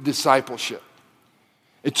discovering discipleship.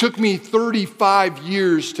 It took me 35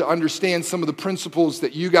 years to understand some of the principles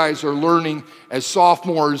that you guys are learning as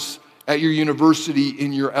sophomores at your university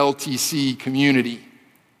in your LTC community.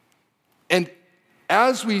 And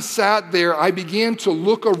as we sat there, I began to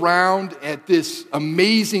look around at this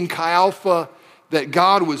amazing Chi Alpha that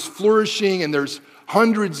God was flourishing, and there's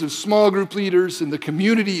hundreds of small group leaders, and the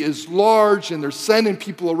community is large, and they're sending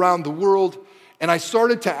people around the world. And I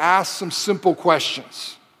started to ask some simple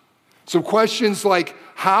questions. Some questions like,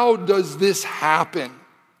 how does this happen?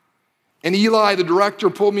 And Eli, the director,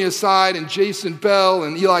 pulled me aside, and Jason Bell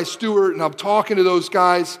and Eli Stewart, and I'm talking to those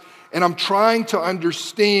guys, and I'm trying to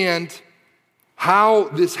understand how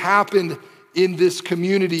this happened in this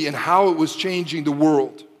community and how it was changing the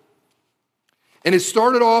world. And it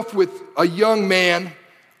started off with a young man,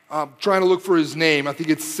 I'm trying to look for his name, I think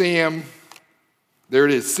it's Sam, there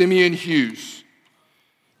it is, Simeon Hughes.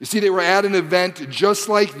 You see, they were at an event just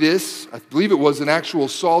like this. I believe it was an actual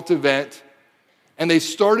SALT event. And they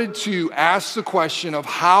started to ask the question of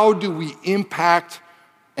how do we impact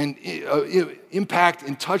and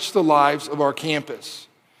touch the lives of our campus.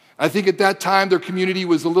 I think at that time their community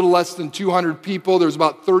was a little less than 200 people. There was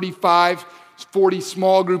about 35, 40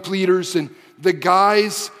 small group leaders. And the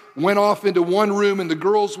guys went off into one room and the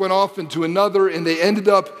girls went off into another. And they ended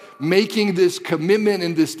up making this commitment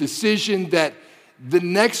and this decision that the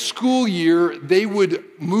next school year, they would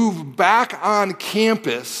move back on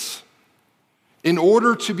campus in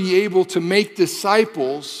order to be able to make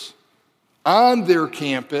disciples on their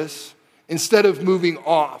campus instead of moving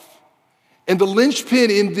off. And the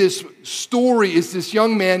linchpin in this story is this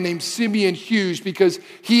young man named Simeon Hughes, because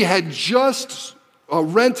he had just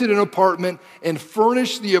rented an apartment and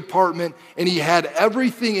furnished the apartment, and he had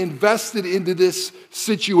everything invested into this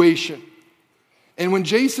situation. And when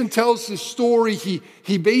Jason tells this story,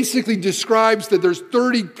 he basically describes that there's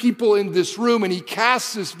 30 people in this room, and he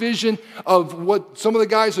casts this vision of what some of the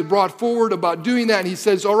guys had brought forward about doing that. And he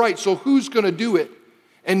says, all right, so who's going to do it?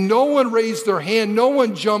 And no one raised their hand. No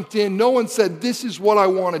one jumped in. No one said, this is what I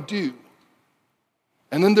want to do.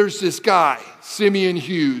 And then there's this guy, Simeon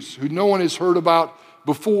Hughes, who no one has heard about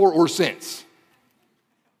before or since.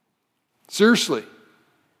 Seriously.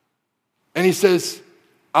 And he says,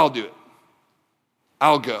 I'll do it.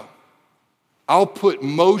 I'll go. I'll put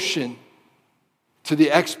motion to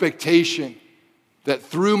the expectation that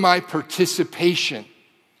through my participation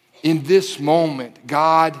in this moment,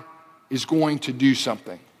 God is going to do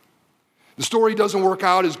something. The story doesn't work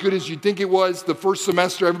out as good as you'd think it was. The first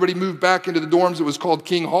semester, everybody moved back into the dorms. It was called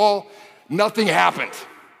King Hall. Nothing happened.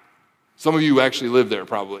 Some of you actually lived there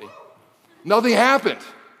probably. Nothing happened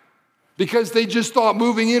because they just thought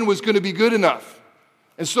moving in was going to be good enough.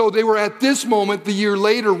 And so they were at this moment, the year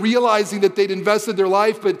later, realizing that they'd invested their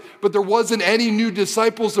life, but there wasn't any new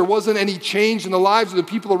disciples. There wasn't any change in the lives of the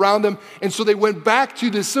people around them. And so they went back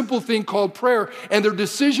to this simple thing called prayer. And their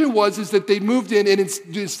decision is that they moved in, and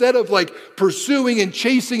instead of like pursuing and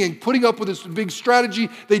chasing and putting up with this big strategy,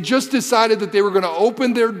 they just decided that they were going to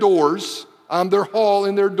open their doors on their hall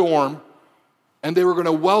in their dorm, and they were going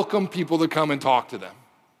to welcome people to come and talk to them.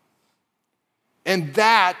 And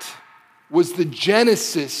that was the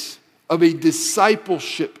genesis of a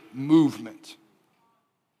discipleship movement.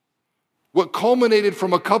 What culminated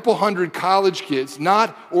from a couple hundred college kids,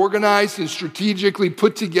 not organized and strategically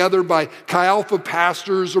put together by Chi Alpha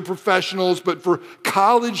pastors or professionals, but for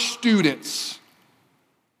college students,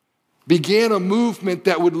 began a movement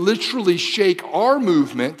that would literally shake our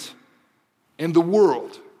movement and the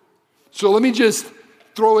world. So let me just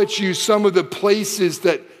throw at you some of the places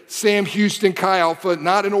that Sam Houston Chi Alpha,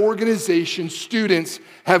 not an organization, students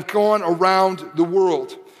have gone around the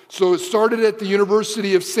world. So it started at the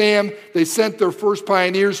University of Sam. They sent their first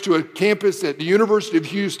pioneers to a campus at the University of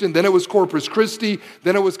Houston. Then it was Corpus Christi.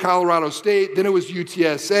 Then it was Colorado State. Then it was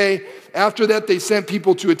UTSA. After that, they sent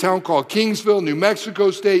people to a town called Kingsville, New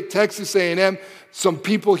Mexico State, Texas A&M. Some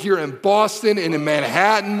people here in Boston and in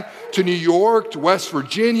Manhattan, to New York, to West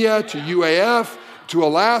Virginia, to UAF, to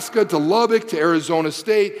Alaska, to Lubbock, to Arizona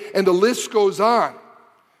State, and the list goes on.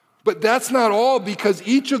 But that's not all, because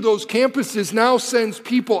each of those campuses now sends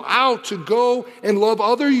people out to go and love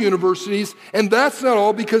other universities, and that's not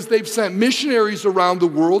all, because they've sent missionaries around the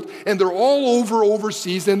world, and they're all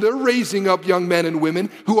overseas, and they're raising up young men and women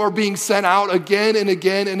who are being sent out again and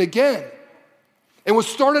again and again. And what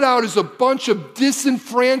started out as a bunch of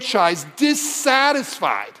disenfranchised,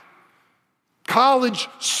 dissatisfied college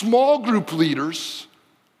small group leaders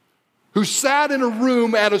who sat in a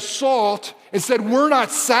room at Assault and said, we're not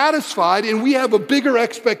satisfied and we have a bigger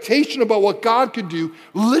expectation about what God could do,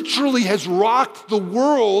 literally has rocked the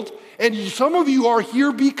world, and some of you are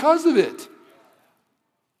here because of it.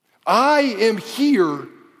 I am here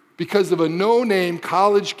because of a no-name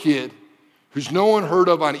college kid who's no one heard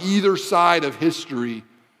of on either side of history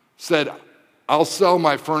said, I'll sell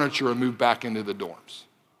my furniture and move back into the dorms.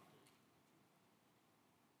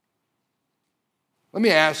 Let me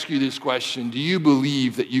ask you this question. Do you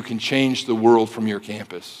believe that you can change the world from your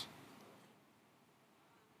campus?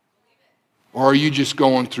 Or are you just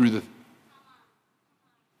going through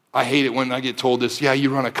I hate it when I get told this, yeah,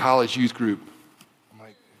 you run a college youth group. I'm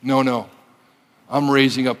like, no. I'm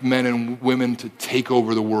raising up men and women to take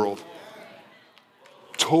over the world.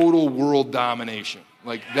 Total world domination.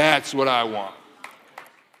 Like, that's what I want.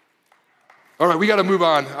 All right, we got to move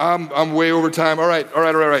on. I'm way over time. All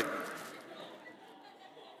right.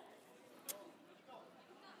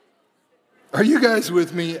 Are you guys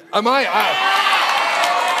with me? Come on.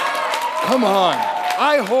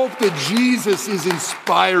 I hope that Jesus is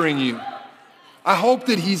inspiring you. I hope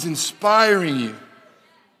that he's inspiring you.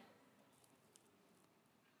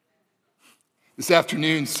 This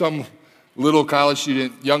afternoon, some little college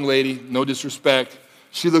student, young lady, no disrespect,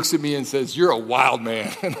 she looks at me and says, you're a wild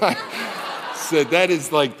man. And I said, that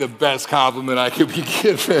is like the best compliment I could be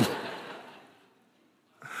given.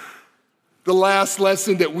 The last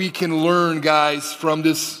lesson that we can learn, guys, from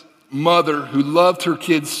this mother who loved her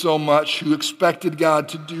kids so much, who expected God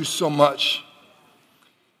to do so much,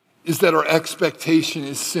 is that our expectation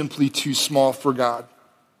is simply too small for God.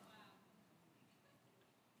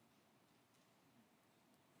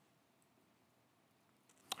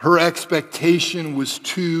 Her expectation was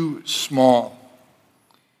too small.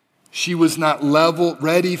 She was not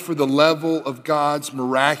ready for the level of God's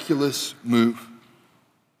miraculous move.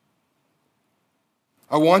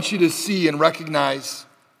 I want you to see and recognize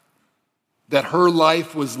that her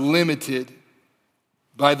life was limited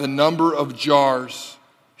by the number of jars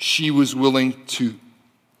she was willing to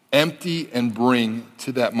empty and bring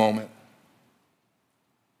to that moment.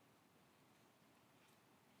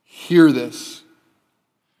 Hear this.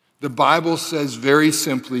 The Bible says very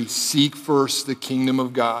simply, seek first the kingdom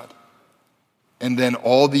of God, and then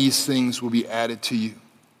all these things will be added to you.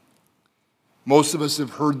 Most of us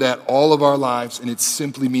have heard that all of our lives, and it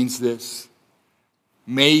simply means this: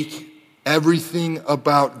 make everything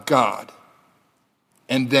about God,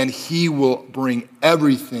 and then he will bring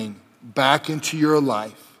everything back into your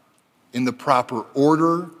life in the proper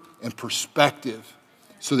order and perspective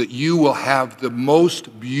so that you will have the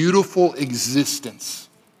most beautiful existence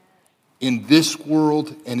in this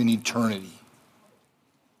world and in eternity.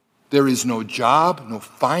 There is no job, no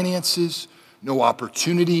finances, no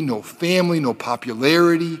opportunity, no family, no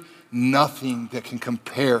popularity, nothing that can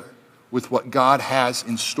compare with what God has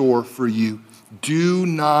in store for you. Do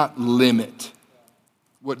not limit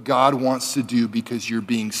what God wants to do because you're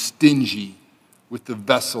being stingy with the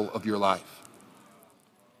vessel of your life.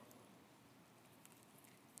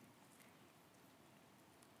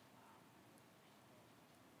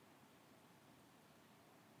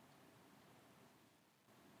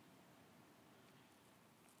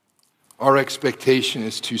 Our expectation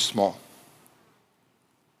is too small.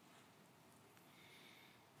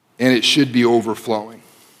 And it should be overflowing.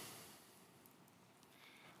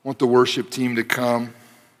 I want the worship team to come.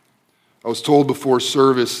 I was told before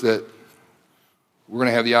service that we're going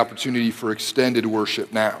to have the opportunity for extended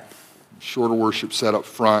worship now. Shorter worship set up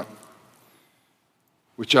front,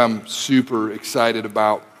 which I'm super excited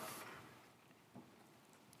about.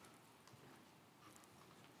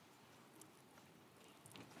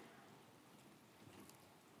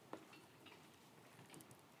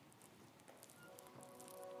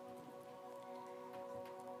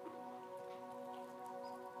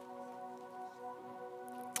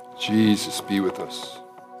 Jesus, be with us.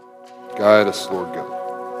 Guide us, Lord God.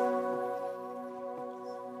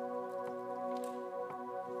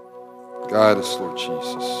 Guide us, Lord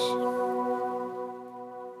Jesus.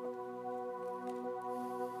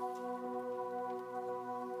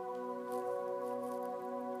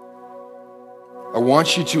 I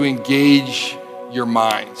want you to engage your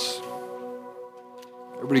minds.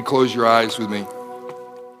 Everybody close your eyes with me.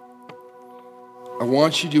 I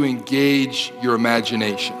want you to engage your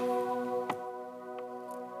imagination.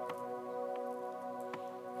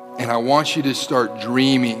 And I want you to start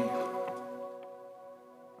dreaming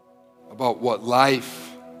about what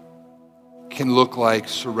life can look like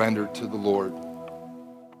surrendered to the Lord.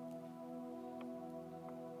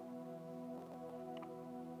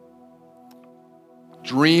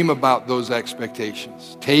 Dream about those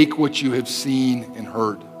expectations. Take what you have seen and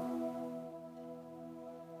heard.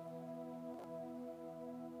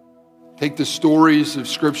 Take the stories of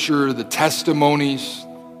Scripture, the testimonies,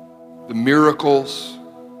 the miracles.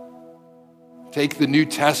 Take the New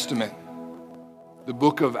Testament, the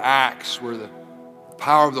book of Acts, where the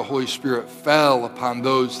power of the Holy Spirit fell upon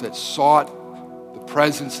those that sought the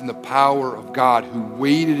presence and the power of God, who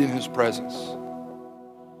waited in His presence.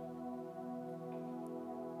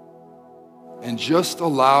 And just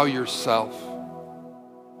allow yourself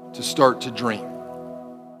to start to dream.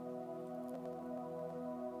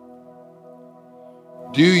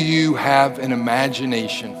 Do you have an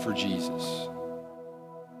imagination for Jesus?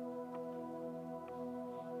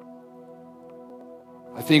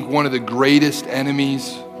 I think one of the greatest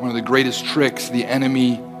enemies, one of the greatest tricks the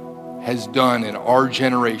enemy has done in our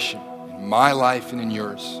generation, in my life and in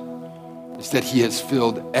yours, is that he has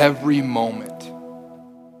filled every moment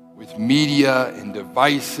with media and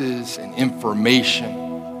devices and information.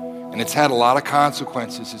 And it's had a lot of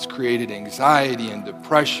consequences. It's created anxiety and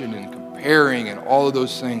depression and comparing and all of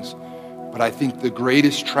those things. But I think the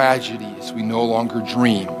greatest tragedy is we no longer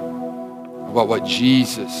dream about what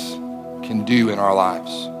Jesus can do in our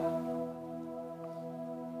lives.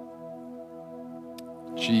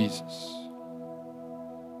 Jesus.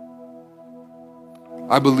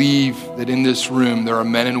 I believe that in this room there are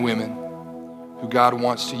men and women who God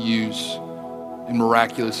wants to use in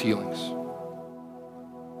miraculous healings.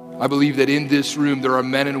 I believe that in this room there are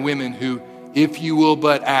men and women who, if you will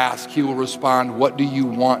but ask, He will respond, "What do you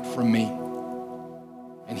want from me?"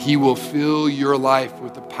 And He will fill your life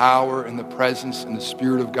with the power and the presence and the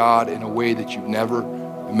Spirit of God in a way that you've never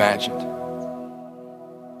imagined.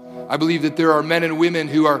 I believe that there are men and women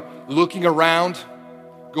who are looking around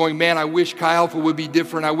going, "Man, I wish Chi Alpha would be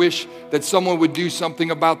different. I wish that someone would do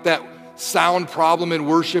something about that sound problem in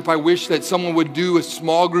worship. I wish that someone would do a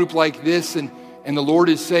small group like this." And the Lord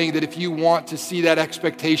is saying that if you want to see that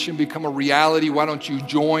expectation become a reality, why don't you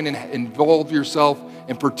join and involve yourself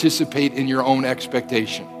and participate in your own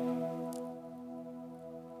expectation?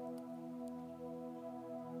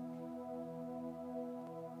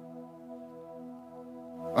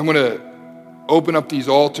 I'm going to open up these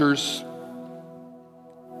altars,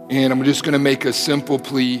 and I'm just going to make a simple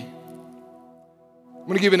plea. I'm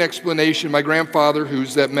going to give an explanation. My grandfather,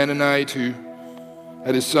 who's that Mennonite who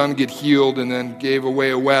had his son get healed and then gave away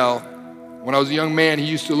a well, when I was a young man, he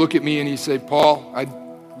used to look at me and he'd say, "Paul, I'd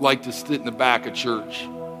like to sit in the back of church,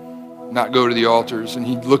 not go to the altars." And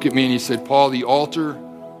he'd look at me and he said, "Paul, the altar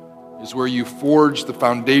is where you forge the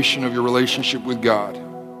foundation of your relationship with God.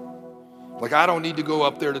 Like, I don't need to go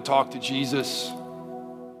up there to talk to Jesus.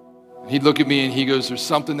 He'd look at me and he goes, there's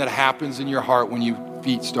something that happens in your heart when your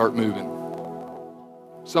feet start moving.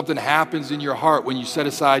 Something happens in your heart when you set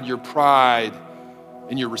aside your pride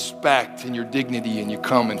and your respect and your dignity and you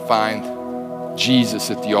come and find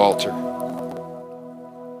Jesus at the altar.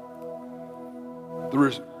 The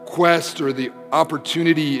request or the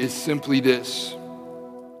opportunity is simply this.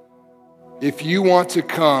 If you want to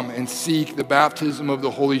come and seek the baptism of the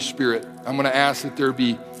Holy Spirit, I'm going to ask that there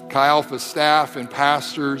be Chi Alpha staff and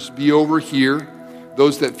pastors be over here,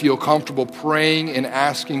 those that feel comfortable praying and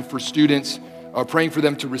asking for students, praying for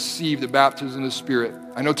them to receive the baptism of the Spirit.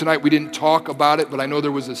 I know tonight we didn't talk about it, but I know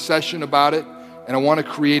there was a session about it, and I want to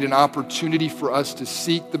create an opportunity for us to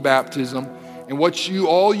seek the baptism. And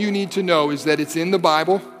all you need to know is that it's in the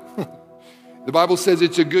Bible. The Bible says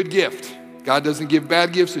it's a good gift. God doesn't give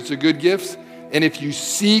bad gifts, it's a good gift. And if you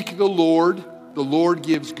seek the Lord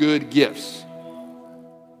gives good gifts.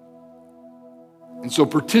 And so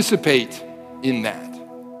participate in that.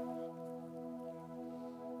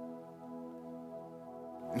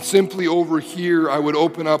 And simply over here, I would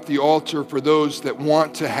open up the altar for those that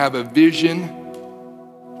want to have a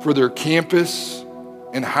vision for their campus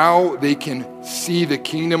and how they can see the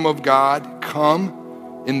kingdom of God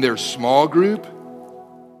come in their small group,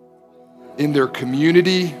 in their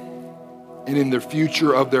community, and in the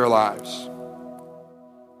future of their lives.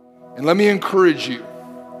 And let me encourage you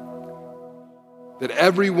that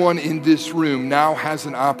everyone in this room now has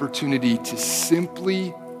an opportunity to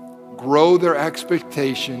simply grow their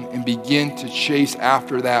expectation and begin to chase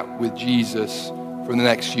after that with Jesus for the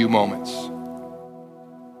next few moments.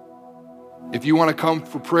 If you want to come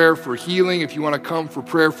for prayer for healing, if you want to come for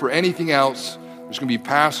prayer for anything else, there's going to be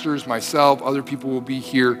pastors, myself, other people will be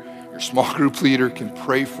here. Your small group leader can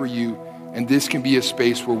pray for you, and this can be a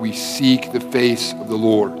space where we seek the face of the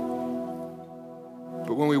Lord.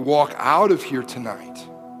 But when we walk out of here tonight,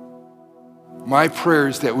 my prayer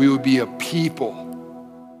is that we would be a people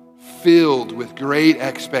filled with great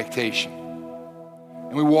expectation.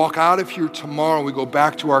 And we walk out of here tomorrow, we go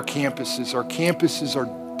back to our campuses. Our campuses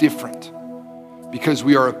are different because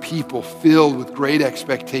we are a people filled with great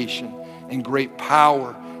expectation and great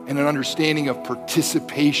power and an understanding of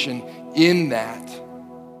participation in that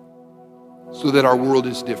so that our world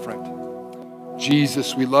is different.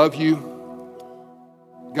 Jesus, we love you.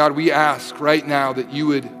 God, we ask right now that you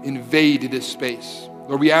would invade this space.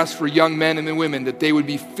 Lord, we ask for young men and women that they would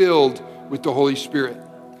be filled with the Holy Spirit.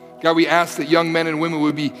 God, we ask that young men and women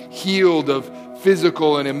would be healed of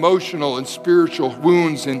physical and emotional and spiritual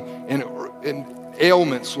wounds and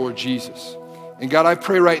ailments, Lord Jesus. And God, I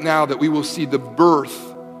pray right now that we will see the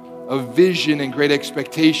birth of vision and great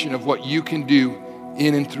expectation of what you can do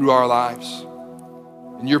in and through our lives.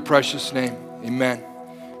 In your precious name, amen.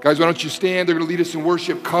 Guys, why don't you stand? They're going to lead us in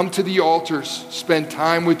worship. Come to the altars. Spend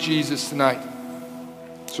time with Jesus tonight.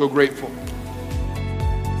 So grateful.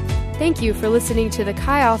 Thank you for listening to the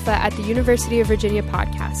Chi Alpha at the University of Virginia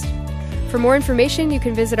podcast. For more information, you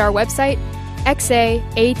can visit our website,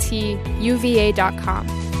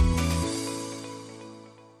 xaatuva.com.